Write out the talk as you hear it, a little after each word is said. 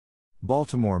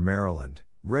Baltimore, Maryland,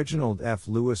 Reginald F.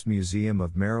 Lewis Museum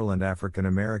of Maryland African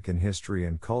American History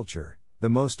and Culture, the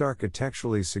most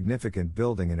architecturally significant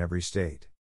building in every state.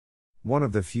 One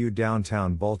of the few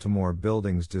downtown Baltimore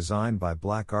buildings designed by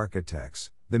Black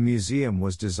architects, the museum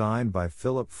was designed by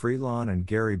Philip Freelon and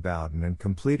Gary Bowden and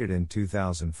completed in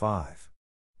 2005.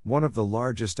 One of the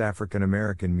largest African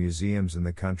American museums in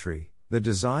the country, the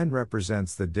design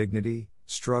represents the dignity,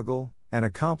 struggle, and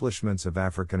accomplishments of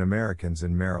African Americans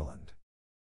in Maryland.